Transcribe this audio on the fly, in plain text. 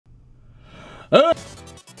I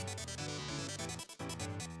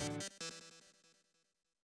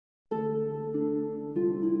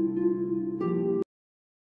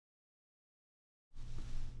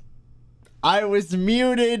was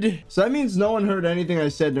muted. So that means no one heard anything I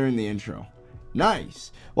said during the intro.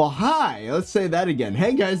 Nice. Well, hi. Let's say that again.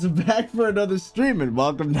 Hey guys, I'm back for another stream and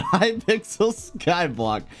welcome to Hypixel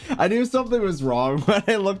SkyBlock. I knew something was wrong when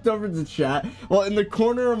I looked over the chat. Well, in the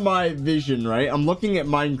corner of my vision, right? I'm looking at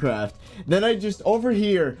Minecraft. Then I just, over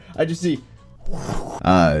here, I just see...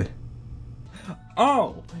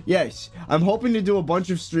 Oh, yes. I'm hoping to do a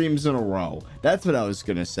bunch of streams in a row. That's what I was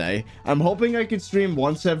gonna say. I'm hoping I could stream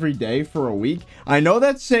once every day for a week. I know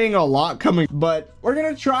that's saying a lot coming, but we're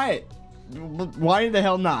gonna try it. Why the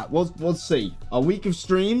hell not? We'll see. A week of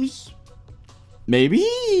streams? Maybe?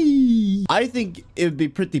 I think it would be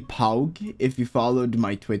pretty pog if you followed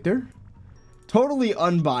my Twitter. Totally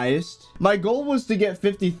unbiased. My goal was to get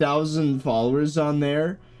 50,000 followers on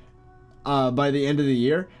there by the end of the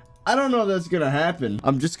year. I don't know if that's gonna happen.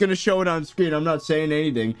 I'm just gonna show it on screen. I'm not saying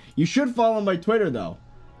anything. You should follow my Twitter though.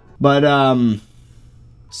 But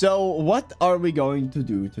so what are we going to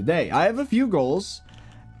do today? I have a few goals.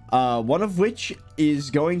 One of which is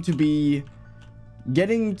going to be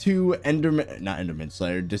getting to Enderman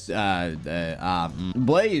Slayer, just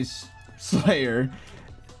Blaze Slayer.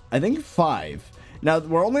 I think 5. Now,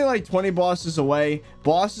 we're only like 20 bosses away.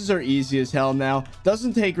 Bosses are easy as hell now.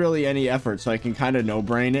 Doesn't take really any effort, so I can kind of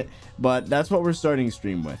no-brain it. But that's what we're starting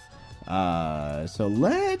stream with. So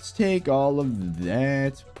let's take all of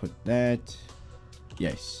that. Put that.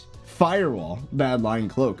 Yes. Firewall, Badlion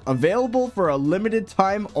Cloak. Available for a limited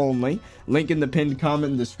time only. Link in the pinned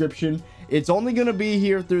comment and description. It's only going to be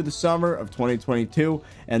here through the summer of 2022.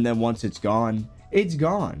 And then once it's gone, it's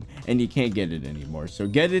gone. And you can't get it anymore. So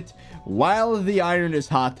get it while the iron is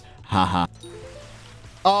hot. Haha.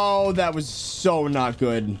 Oh, that was so not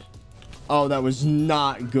good. Oh, that was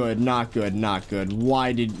not good. Not good. Not good.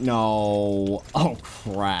 Why did... No. Oh,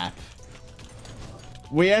 crap.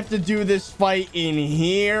 We have to do this fight in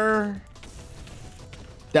here.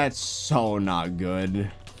 That's so not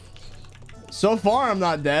good. So far, I'm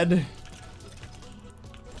not dead.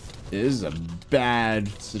 It is a bad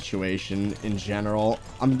situation in general.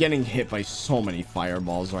 I'm getting hit by so many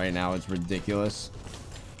fireballs right now. It's ridiculous.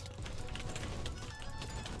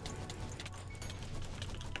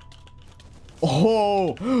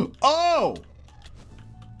 Oh! Oh!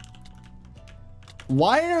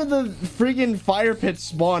 Why are the freaking fire pits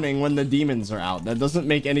spawning when the demons are out? That doesn't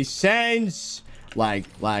make any sense. Lag.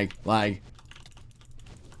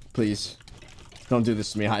 Please. Don't do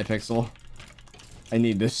this to me, Hypixel. I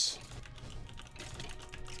need this.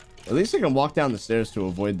 At least I can walk down the stairs to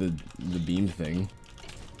avoid the beam thing.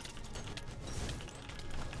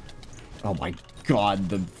 Oh my god,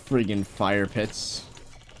 the friggin' fire pits.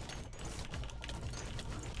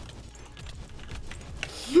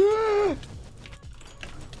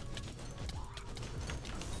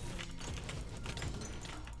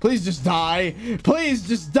 Please just die. Please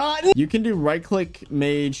just die. You can do right click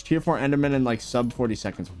mage tier 4 enderman in like sub 40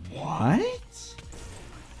 seconds. What?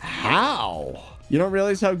 How? You don't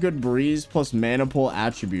realize how good breeze plus mana pool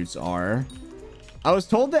attributes are. I was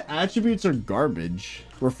told that attributes are garbage.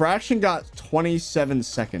 Refraction got 27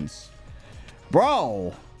 seconds.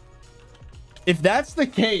 Bro, if that's the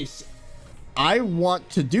case, I want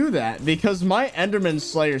to do that because my enderman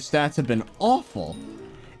slayer stats have been awful.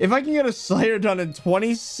 If I can get a Slayer done in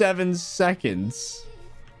 27 seconds.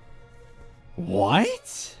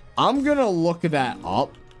 What? I'm gonna look that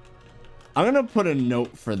up. I'm gonna put a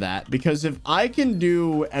note for that. Because if I can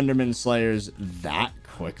do Enderman Slayers that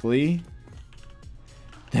quickly,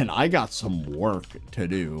 then I got some work to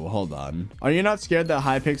do. Hold on. Are you not scared that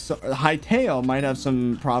Hytale might have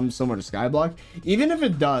some problems similar to Skyblock? Even if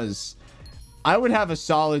it does, I would have a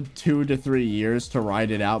solid 2 to 3 years to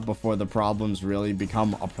ride it out before the problems really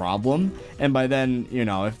become a problem. And by then, you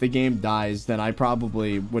know, if the game dies, then I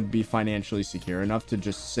probably would be financially secure enough to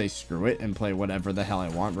just say screw it and play whatever the hell I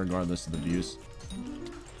want, regardless of the views.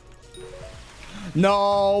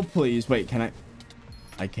 No, please. Wait, can I?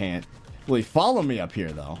 I can't. Will he follow me up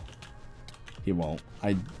here, though? He won't.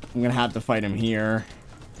 I'm gonna have to fight him here.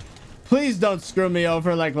 Please don't screw me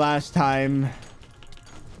over like last time.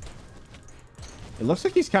 It looks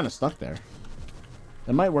like he's kind of stuck there.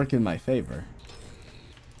 That might work in my favor.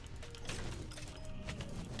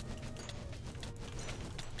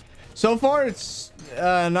 So far, it's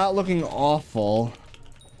not looking awful.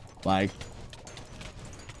 Like,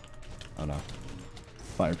 oh no.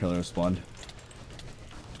 Fire pillar spawned.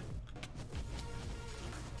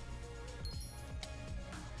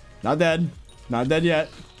 Not dead. Not dead yet.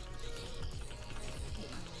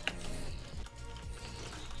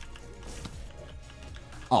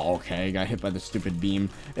 Oh, okay. I got hit by the stupid beam.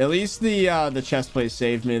 At least the chest plate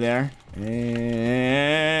saved me there.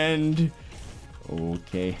 And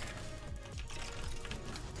okay.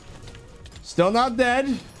 Still not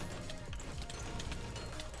dead.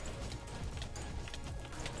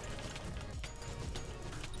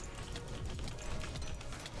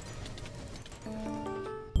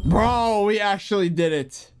 Bro, we actually did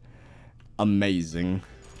it. Amazing.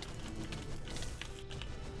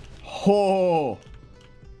 Oh.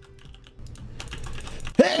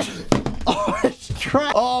 Oh,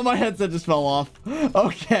 crap. Oh, my headset just fell off.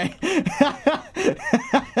 Okay.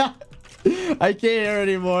 I can't hear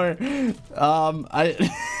anymore. I'm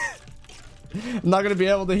not gonna be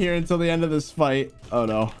able to hear until the end of this fight. Oh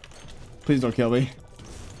no. Please don't kill me.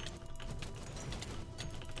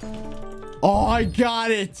 Oh, I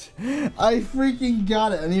got it. I freaking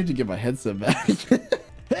got it. I need to get my headset back.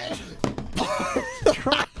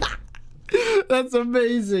 That's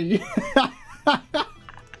amazing.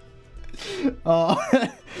 Oh,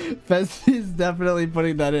 Fezzi's definitely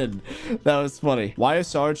putting that in. That was funny. Why is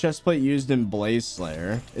Solar Chestplate used in Blaze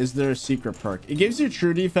Slayer? Is there a secret perk? It gives you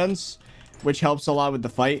true defense, which helps a lot with the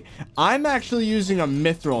fight. I'm actually using a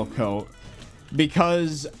Mithril coat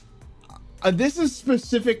because this is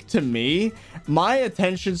specific to me. My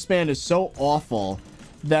attention span is so awful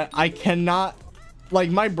that I cannot, like,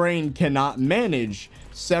 my brain cannot manage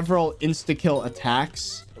several insta-kill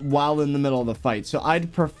attacks while in the middle of the fight. So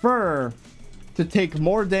I'd prefer to take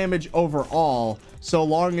more damage overall so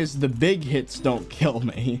long as the big hits don't kill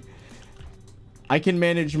me. I can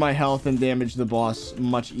manage my health and damage the boss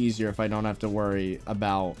much easier if I don't have to worry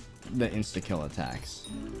about the insta-kill attacks.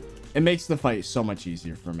 It makes the fight so much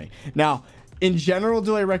easier for me. Now, in general,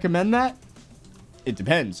 do I recommend that? It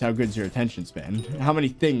depends. How good's your attention span? How many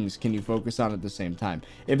things can you focus on at the same time?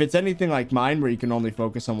 If it's anything like mine, where you can only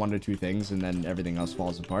focus on 1 or 2 things and then everything else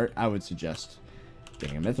falls apart, I would suggest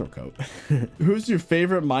getting a Mithril coat. Who's your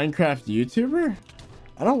favorite Minecraft YouTuber?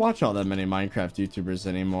 I don't watch all that many Minecraft YouTubers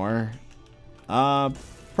anymore.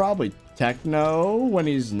 Probably Techno when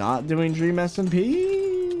he's not doing Dream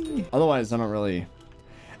SMP. Otherwise, I don't really.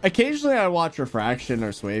 Occasionally, I watch Refraction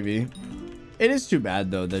or Swavy. It is too bad,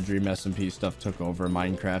 though, that Dream SMP stuff took over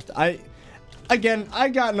Minecraft. Again, I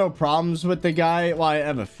got no problems with the guy. Well, I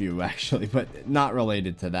have a few, actually, but not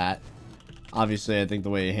related to that. Obviously, I think the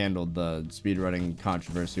way he handled the speedrunning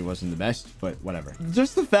controversy wasn't the best, but whatever.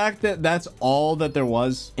 Just the fact that that's all that there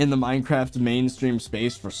was in the Minecraft mainstream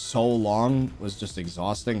space for so long was just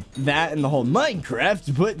exhausting. That and the whole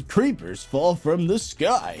Minecraft, but creepers fall from the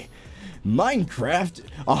sky. Minecraft,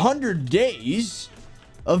 100 days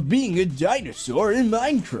of being a dinosaur in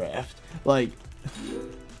Minecraft. Like,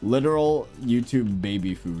 literal YouTube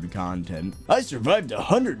baby food content. I survived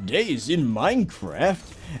 100 days in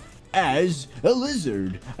Minecraft as a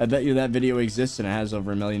lizard. I bet you that video exists and it has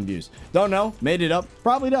over 1 million views. Don't know. Made it up.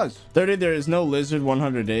 Probably does. 30, there is no lizard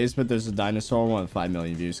 100 days, but there's a dinosaur one with 5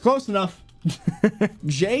 million views. Close enough.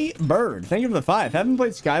 J Bird, thank you for the 5. Haven't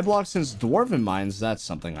played Skyblock since Dwarven Mines. That's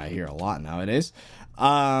something I hear a lot nowadays.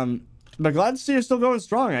 But glad to see you're still going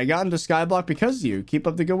strong. I got into Skyblock because of you. Keep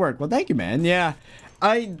up the good work. Well, thank you, man. Yeah,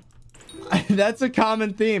 that's a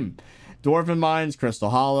common theme. Dwarven Mines, Crystal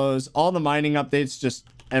Hollows, all the mining updates, just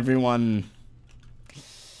everyone.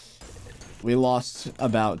 We lost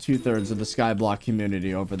about 2/3 of the Skyblock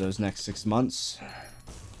community over those next 6 months.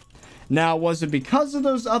 Now, was it because of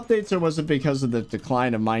those updates or was it because of the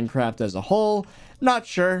decline of Minecraft as a whole? Not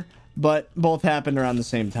sure, but both happened around the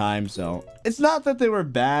same time, so it's not that they were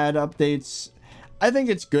bad updates. I think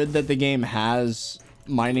it's good that the game has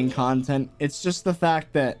mining content. It's just the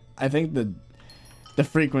fact that I think the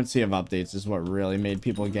frequency of updates is what really made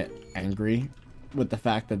people get angry with the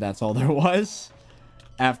fact that that's all there was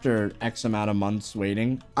after X amount of months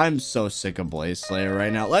waiting. I'm so sick of Blaze Slayer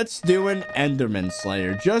right now. Let's do an Enderman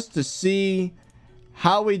Slayer just to see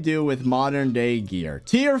how we do with modern day gear.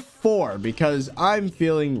 Tier 4, because I'm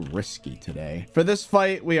feeling risky today. For this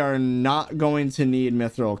fight, we are not going to need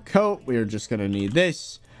Mithril Coat. We are just going to need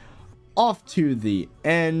this. Off to the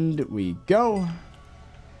end we go.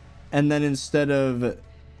 And then instead of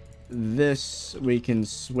this, we can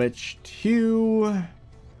switch to...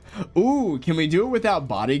 Ooh, can we do it without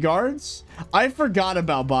bodyguards? I forgot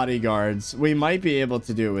about bodyguards. We might be able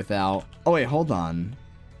to do it without... Oh, wait, hold on.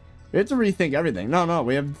 We have to rethink everything. No,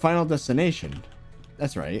 we have Final Destination.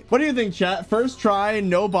 That's right. What do you think, chat? First try,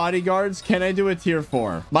 no bodyguards. Can I do a tier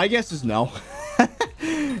 4? My guess is no.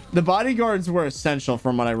 The bodyguards were essential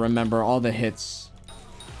from what I remember. All the hits.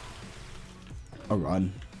 A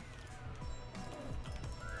run.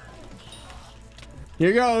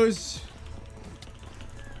 Here goes.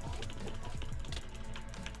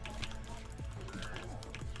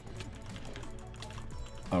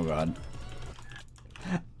 Oh, God.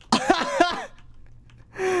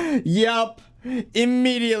 Yup.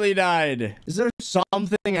 Immediately died. Is there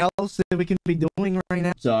something else that we can be doing right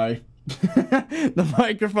now? Sorry. The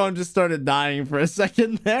microphone just started dying for a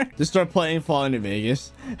second there. Just start playing Fallout New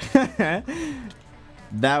Vegas.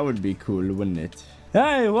 That would be cool, wouldn't it?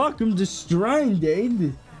 Hey, welcome to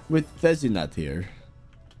Stranded with Fezzinut here.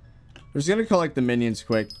 We're just gonna collect the minions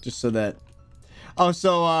quick, just so that... Oh,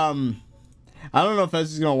 so, I don't know if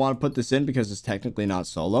Fez is gonna want to put this in because it's technically not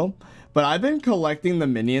solo, but I've been collecting the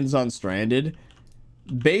minions on Stranded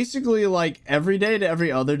basically like every day to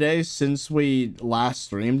every other day since we last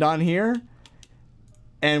streamed on here.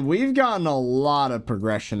 And we've gotten a lot of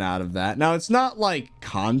progression out of that. Now, it's not like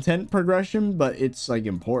content progression, but it's like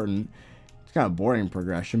important. It's kind of boring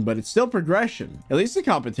progression, but it's still progression. At least the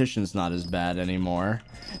competition's not as bad anymore.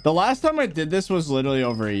 The last time I did this was literally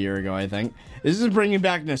over a year ago, I think. This is bringing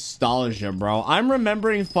back nostalgia, bro. I'm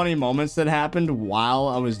remembering funny moments that happened while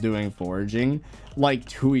I was doing foraging like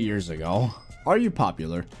 2 years ago. Are you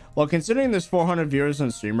popular? Well, considering there's 400 viewers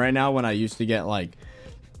on stream right now when I used to get like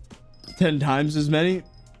 10 times as many.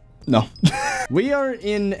 No. We are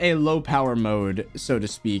in a low power mode, so to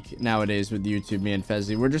speak, nowadays with YouTube, me and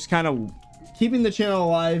Fezzy. We're just kind of keeping the channel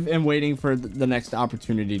alive and waiting for the next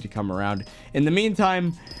opportunity to come around. In the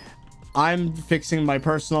meantime, I'm fixing my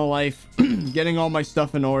personal life, getting all my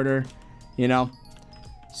stuff in order, you know,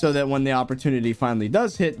 so that when the opportunity finally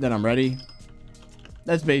does hit, then I'm ready.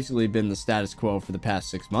 That's basically been the status quo for the past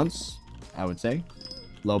 6 months, I would say.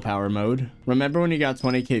 Low power mode. Remember when you got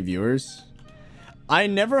 20k viewers? I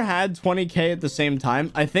never had 20k at the same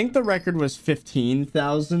time. I think the record was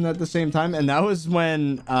 15,000 at the same time, and that was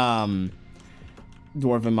when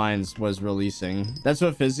Dwarven Mines was releasing. That's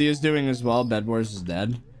what Fizzy is doing as well. Bed Wars is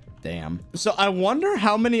dead. Damn. So I wonder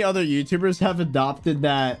how many other YouTubers have adopted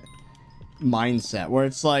that mindset where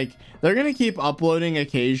it's like they're gonna keep uploading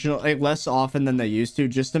occasionally, like less often than they used to,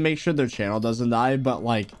 just to make sure their channel doesn't die, but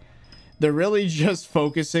like they're really just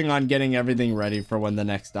focusing on getting everything ready for when the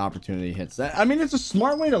next opportunity hits. I mean, it's a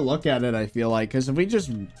smart way to look at it, I feel like, because if we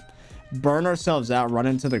just burn ourselves out, run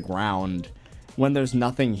into the ground when there's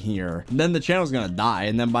nothing here, then the channel's gonna die,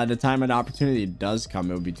 and then by the time an opportunity does come,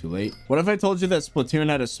 it would be too late. What if I told you that Splatoon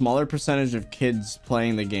had a smaller percentage of kids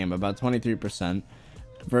playing the game, about 23%,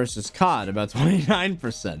 versus COD, about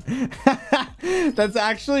 29%. That's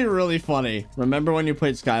actually really funny. Remember when you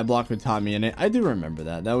played SkyBlock with Tommy in it? I do remember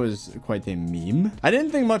that. That was quite a meme. I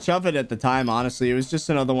didn't think much of it at the time, honestly. It was just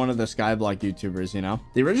another one of the SkyBlock YouTubers, you know?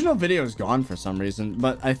 The original video is gone for some reason,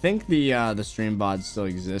 but I think the stream bod still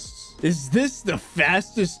exists. Is this the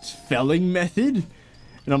fastest felling method?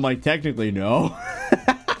 And I'm like, technically, no.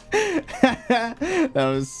 That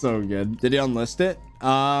was so good. Did he unlist it?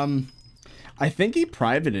 I think he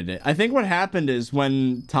privated it. I think what happened is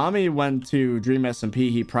when Tommy went to Dream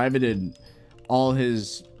SMP, he privated all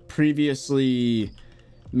his previously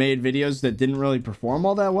made videos that didn't really perform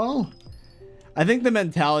all that well. I think the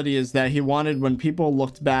mentality is that he wanted when people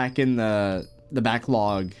looked back in the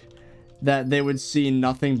backlog that they would see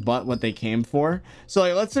nothing but what they came for. So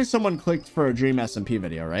like, let's say someone clicked for a Dream SMP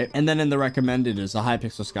video, right? And then in the recommended is a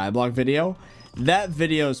Hypixel SkyBlock video. That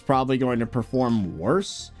video is probably going to perform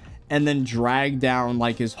worse and then drag down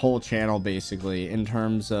like his whole channel basically in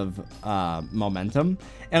terms of momentum.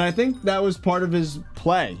 And I think that was part of his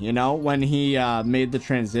play, you know, when he made the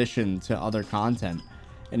transition to other content.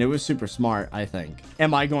 And it was super smart, I think.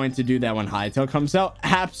 Am I going to do that when Hytale comes out?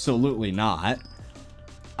 Absolutely not.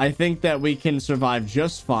 I think that we can survive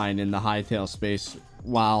just fine in the Hytale space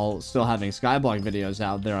while still having SkyBlock videos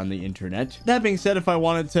out there on the internet. That being said, if I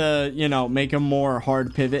wanted to, you know, make a more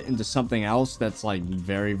hard pivot into something else that's like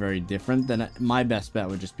very, very different, then my best bet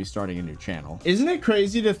would just be starting a new channel. Isn't it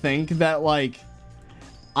crazy to think that like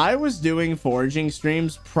I was doing foraging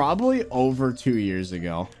streams probably over 2 years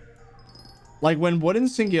ago? Like when Wooden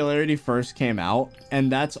Singularity first came out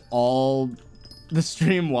and that's all the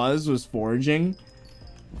stream was foraging.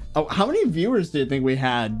 Oh, how many viewers do you think we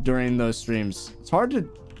had during those streams? It's hard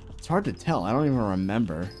to tell. I don't even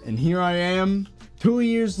remember. And here I am 2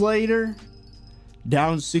 years later,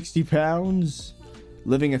 down 60 pounds,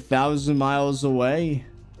 living 1,000 miles away.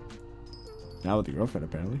 Now with a girlfriend,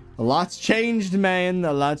 apparently. A lot's changed, man.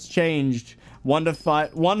 A lot's changed. 100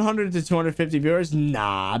 to 250 viewers?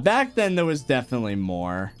 Nah, back then there was definitely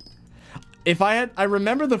more. I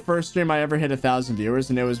remember the first stream I ever hit 1,000 viewers,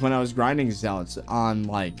 and it was when I was grinding zealots on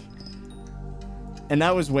like, and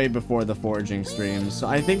that was way before the foraging streams. So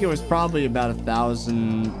I think it was probably about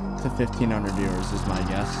 1,000 to 1,500 viewers is my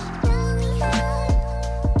guess.